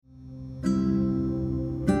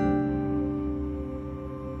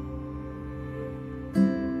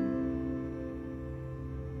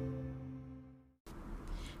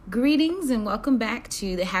Greetings and welcome back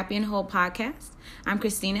to the Happy and Whole podcast. I'm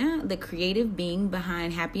Christina, the creative being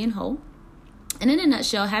behind Happy and Whole. And in a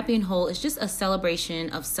nutshell, Happy and Whole is just a celebration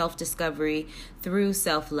of self-discovery through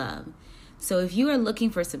self-love. So if you are looking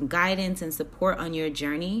for some guidance and support on your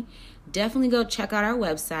journey, definitely go check out our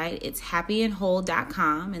website. It's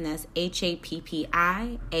happyandwhole.com, and that's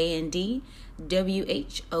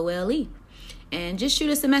HAPPYANDWHOLE. And just shoot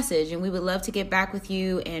us a message, and we would love to get back with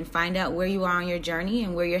you and find out where you are on your journey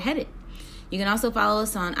and where you're headed. You can also follow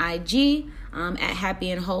us on IG at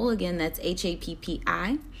Happy and Whole. Again, that's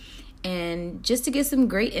HAPPI. And just to get some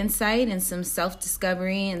great insight and some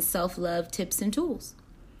self-discovery and self-love tips and tools.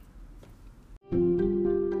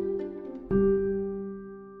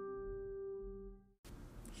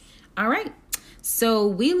 All right. So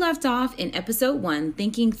we left off in episode 1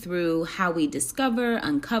 thinking through how we discover,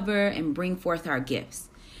 uncover, and bring forth our gifts.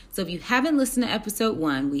 So if you haven't listened to episode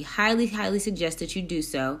 1, we highly suggest that you do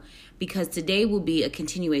so, because today will be a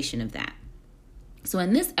continuation of that. So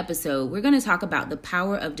in this episode, we're going to talk about the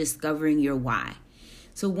power of discovering your why.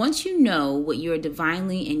 So once you know what you are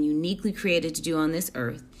divinely and uniquely created to do on this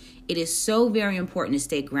earth, it is so very important to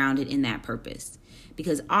stay grounded in that purpose.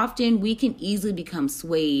 Because often we can easily become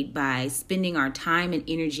swayed by spending our time and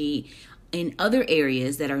energy in other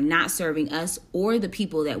areas that are not serving us or the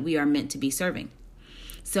people that we are meant to be serving.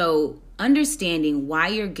 So understanding why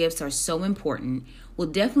your gifts are so important will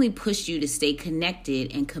definitely push you to stay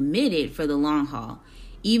connected and committed for the long haul,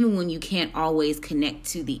 even when you can't always connect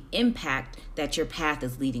to the impact that your path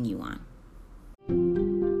is leading you on.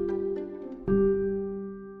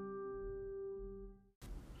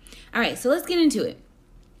 All right, so let's get into it.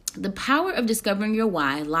 The power of discovering your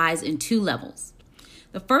why lies in 2 levels.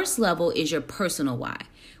 The first level is your personal why,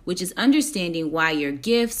 which is understanding why your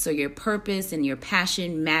gifts or your purpose and your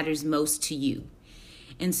passion matters most to you.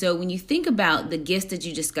 And so when you think about the gifts that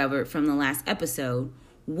you discovered from the last episode,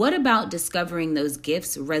 what about discovering those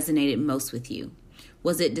gifts resonated most with you?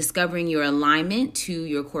 Was it discovering your alignment to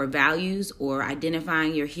your core values or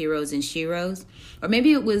identifying your heroes and sheroes? Or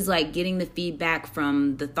maybe it was like getting the feedback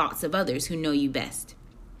from the thoughts of others who know you best.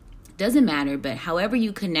 Doesn't matter, but however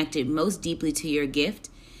you connected most deeply to your gift,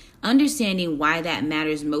 understanding why that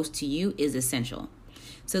matters most to you is essential.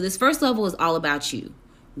 So this first level is all about you.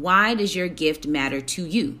 Why does your gift matter to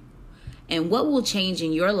you? And what will change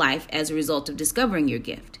in your life as a result of discovering your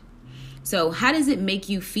gift? So how does it make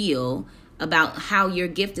you feel about how your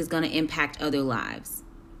gift is going to impact other lives?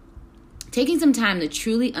 Taking some time to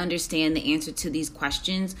truly understand the answer to these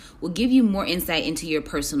questions will give you more insight into your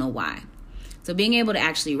personal why. So being able to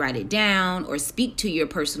actually write it down or speak to your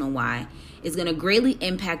personal why is going to greatly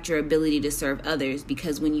impact your ability to serve others,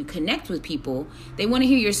 because when you connect with people, they want to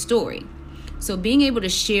hear your story. So being able to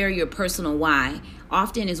share your personal why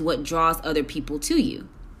often is what draws other people to you.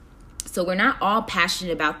 So we're not all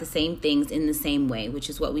passionate about the same things in the same way, which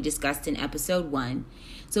is what we discussed in episode 1.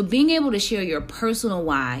 So being able to share your personal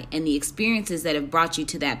why and the experiences that have brought you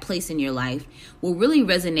to that place in your life will really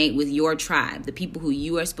resonate with your tribe, the people who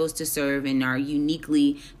you are supposed to serve and are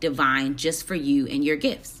uniquely divine just for you and your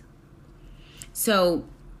gifts. So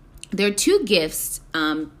there are 2 gifts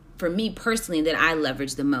for me personally that I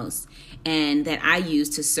leverage the most and that I use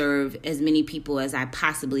to serve as many people as I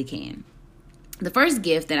possibly can. The first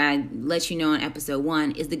gift that I let you know in episode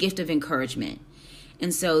 1 is the gift of encouragement.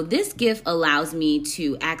 And so this gift allows me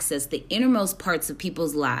to access the innermost parts of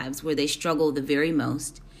people's lives where they struggle the very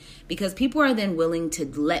most, because people are then willing to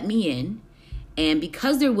let me in. And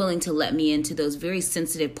because they're willing to let me into those very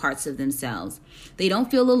sensitive parts of themselves, they don't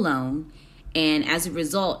feel alone. And as a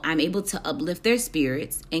result, I'm able to uplift their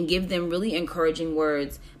spirits and give them really encouraging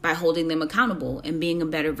words by holding them accountable and being a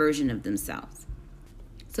better version of themselves.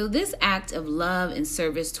 So this act of love and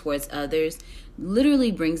service towards others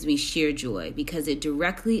literally brings me sheer joy, because it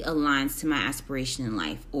directly aligns to my aspiration in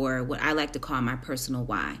life, or what I like to call my personal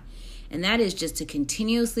why. And that is just to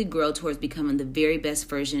continuously grow towards becoming the very best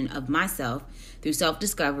version of myself through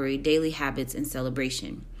self-discovery, daily habits, and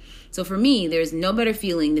celebration. So for me, there's no better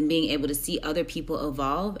feeling than being able to see other people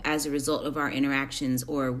evolve as a result of our interactions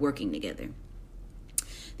or working together.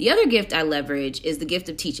 The other gift I leverage is the gift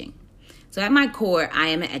of teaching. So at my core, I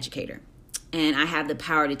am an educator, and I have the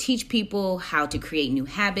power to teach people how to create new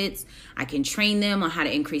habits. I can train them on how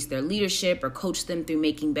to increase their leadership or coach them through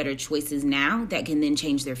making better choices now that can then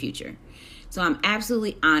change their future. So I'm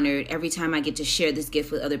absolutely honored every time I get to share this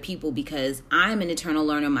gift with other people, because I'm an eternal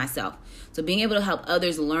learner myself. So being able to help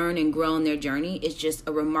others learn and grow in their journey is just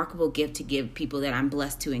a remarkable gift to give people that I'm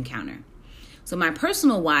blessed to encounter. So my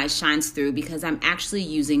personal why shines through because I'm actually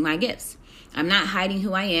using my gifts. I'm not hiding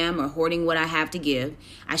who I am or hoarding what I have to give.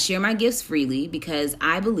 I share my gifts freely because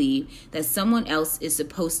I believe that someone else is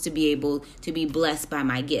supposed to be able to be blessed by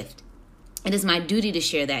my gift. It is my duty to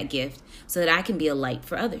share that gift so that I can be a light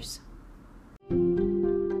for others.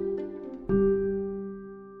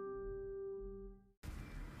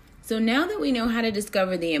 So now that we know how to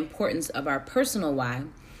discover the importance of our personal why,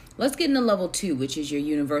 let's get into level 2, which is your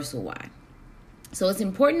universal why. So it's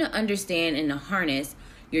important to understand and to harness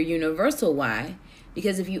your universal why,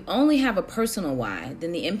 because if you only have a personal why,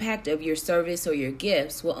 then the impact of your service or your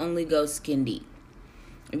gifts will only go skin deep.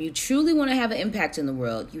 If you truly want to have an impact in the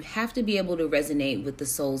world, you have to be able to resonate with the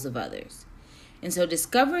souls of others. And so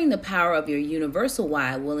discovering the power of your universal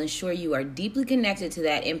why will ensure you are deeply connected to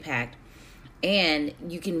that impact and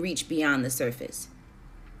you can reach beyond the surface.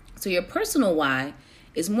 So your personal why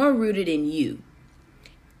is more rooted in you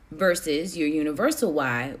versus your universal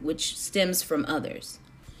why, which stems from others.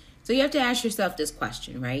 So you have to ask yourself this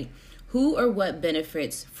question, right? Who or what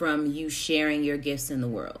benefits from you sharing your gifts in the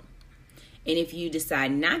world? And if you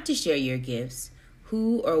decide not to share your gifts,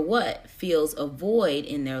 who or what feels a void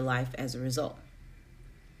in their life as a result?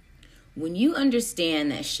 When you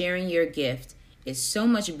understand that sharing your gift is so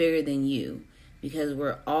much bigger than you, because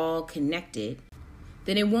we're all connected,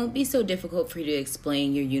 then it won't be so difficult for you to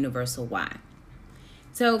explain your universal why.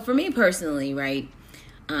 So for me personally, right,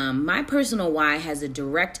 my personal why has a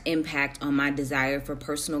direct impact on my desire for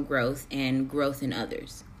personal growth and growth in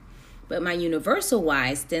others. But my universal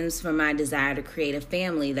why stems from my desire to create a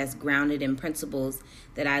family that's grounded in principles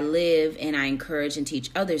that I live and I encourage and teach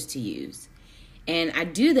others to use. And I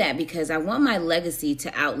do that because I want my legacy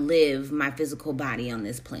to outlive my physical body on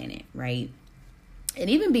this planet, right? And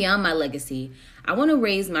even beyond my legacy, I want to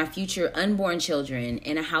raise my future unborn children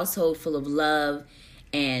in a household full of love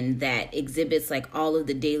and that exhibits like all of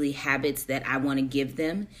the daily habits that I want to give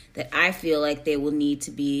them, that I feel like they will need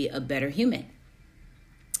to be a better human.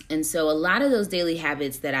 And so a lot of those daily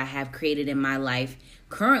habits that I have created in my life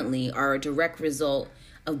currently are a direct result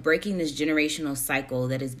of breaking this generational cycle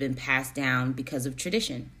that has been passed down because of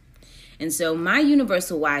tradition. And so my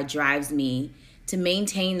universal why drives me to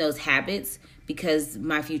maintain those habits because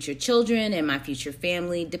my future children and my future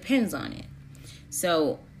family depends on it.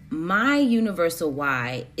 So my universal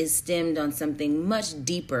why is stemmed on something much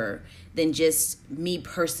deeper than just me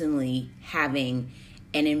personally having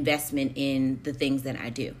an investment in the things that I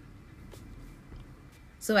do.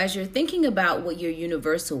 So as you're thinking about what your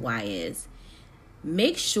universal why is,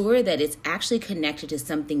 make sure that it's actually connected to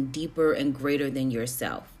something deeper and greater than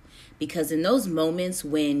yourself. Because in those moments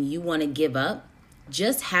when you want to give up,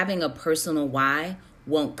 just having a personal why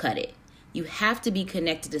won't cut it. You have to be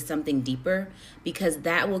connected to something deeper because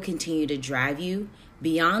that will continue to drive you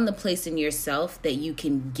beyond the place in yourself that you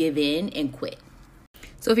can give in and quit.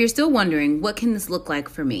 So if you're still wondering, what can this look like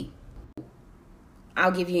for me?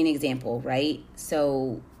 I'll give you an example, right?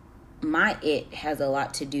 So my it has a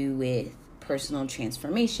lot to do with personal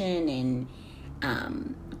transformation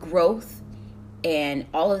and growth, and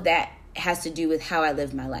all of that has to do with how I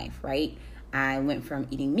live my life, right? I went from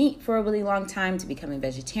eating meat for a really long time to becoming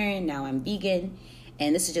vegetarian. Now I'm vegan.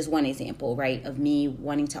 And this is just one example, right, of me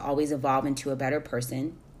wanting to always evolve into a better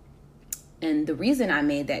person. And the reason I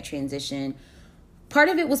made that transition, part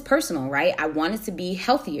of it was personal, right? I wanted to be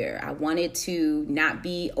healthier. I wanted to not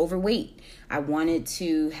be overweight. I wanted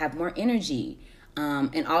to have more energy.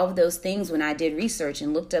 And all of those things, when I did research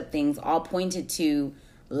and looked up things, all pointed to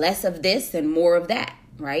less of this and more of that,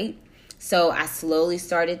 right? So I slowly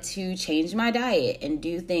started to change my diet and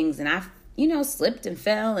do things. And I, slipped and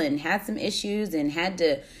fell and had some issues and had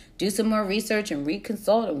to do some more research and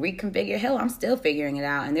reconsult and reconfigure. Hell, I'm still figuring it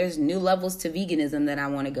out. And there's new levels to veganism that I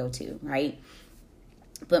want to go to, right?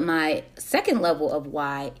 But my second level of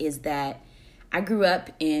why is that I grew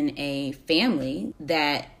up in a family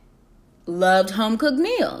that loved home-cooked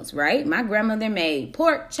meals, right? My grandmother made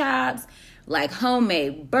pork chops, like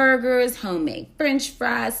homemade burgers, homemade French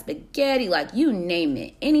fries, spaghetti, like you name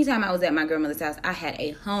it. Anytime I was at my grandmother's house, I had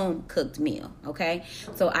a home-cooked meal, okay?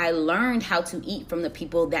 So I learned how to eat from the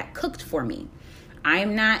people that cooked for me. I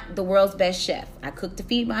am not the world's best chef. I cook to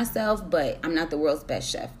feed myself, but I'm not the world's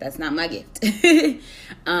best chef. That's not my gift.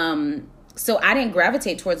 So I didn't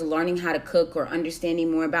gravitate towards learning how to cook or understanding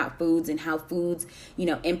more about foods and how foods,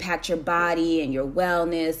 impact your body and your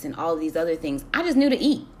wellness and all of these other things. I just knew to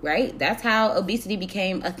eat, right? That's how obesity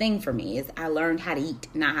became a thing for me, is I learned how to eat,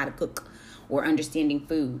 not how to cook or understanding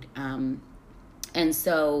food. And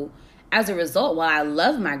so as a result, while I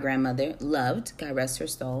love my grandmother, God rest her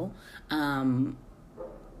soul,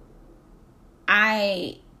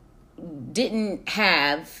 I didn't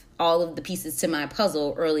have all of the pieces to my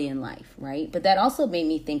puzzle early in life, right? But that also made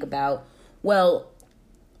me think about, well,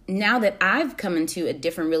 now that I've come into a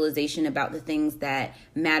different realization about the things that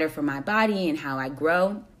matter for my body and how I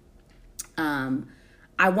grow,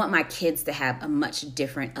 I want my kids to have a much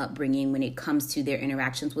different upbringing when it comes to their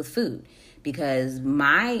interactions with food, because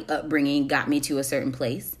my upbringing got me to a certain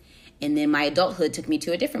place, and then my adulthood took me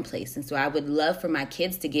to a different place. And so I would love for my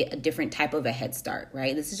kids to get a different type of a head start,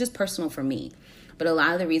 right? This is just personal for me. But a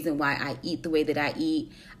lot of the reason why I eat the way that I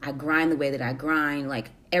eat, I grind the way that I grind,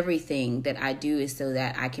 like everything that I do is so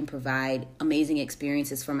that I can provide amazing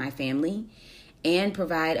experiences for my family and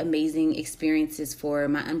provide amazing experiences for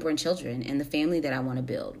my unborn children and the family that I want to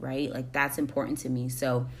build, right? Like that's important to me.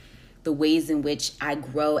 So the ways in which I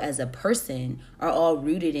grow as a person are all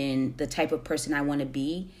rooted in the type of person I want to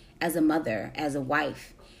be as a mother, as a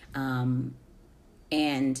wife.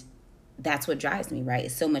 And that's what drives me, right?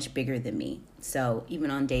 It's so much bigger than me. So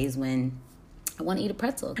even on days when I want to eat a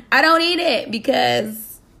pretzel, I don't eat it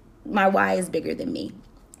because my why is bigger than me.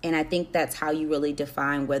 And I think that's how you really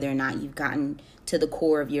define whether or not you've gotten to the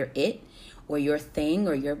core of your it or your thing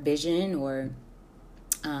or your vision or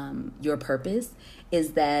your purpose,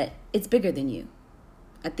 is that it's bigger than you.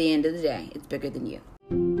 At the end of the day, it's bigger than you.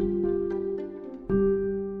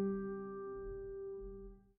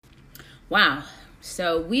 Wow.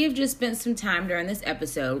 So we have just spent some time during this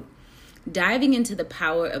episode diving into the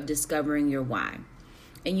power of discovering your why.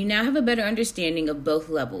 And you now have a better understanding of both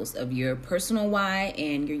levels of your personal why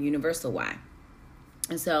and your universal why.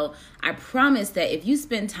 And so I promise that if you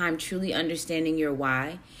spend time truly understanding your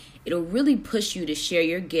why, it'll really push you to share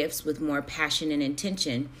your gifts with more passion and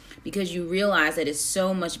intention, because you realize that it's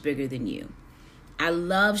so much bigger than you. I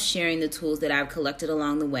love sharing the tools that I've collected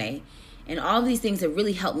along the way. And all of these things have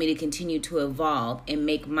really helped me to continue to evolve and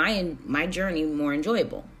make my journey more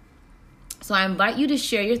enjoyable. So I invite you to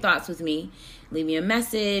share your thoughts with me. Leave me a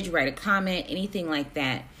message, write a comment, anything like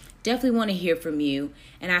that. Definitely want to hear from you.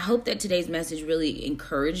 And I hope that today's message really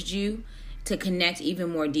encouraged you to connect even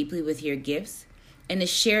more deeply with your gifts and to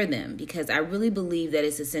share them, because I really believe that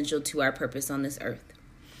it's essential to our purpose on this earth.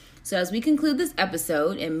 So as we conclude this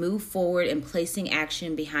episode and move forward in placing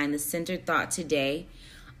action behind the centered thought today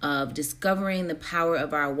of discovering the power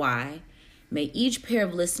of our why, may each pair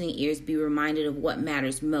of listening ears be reminded of what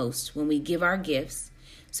matters most when we give our gifts,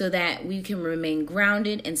 so that we can remain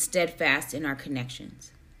grounded and steadfast in our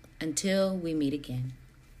connections. Until we meet again.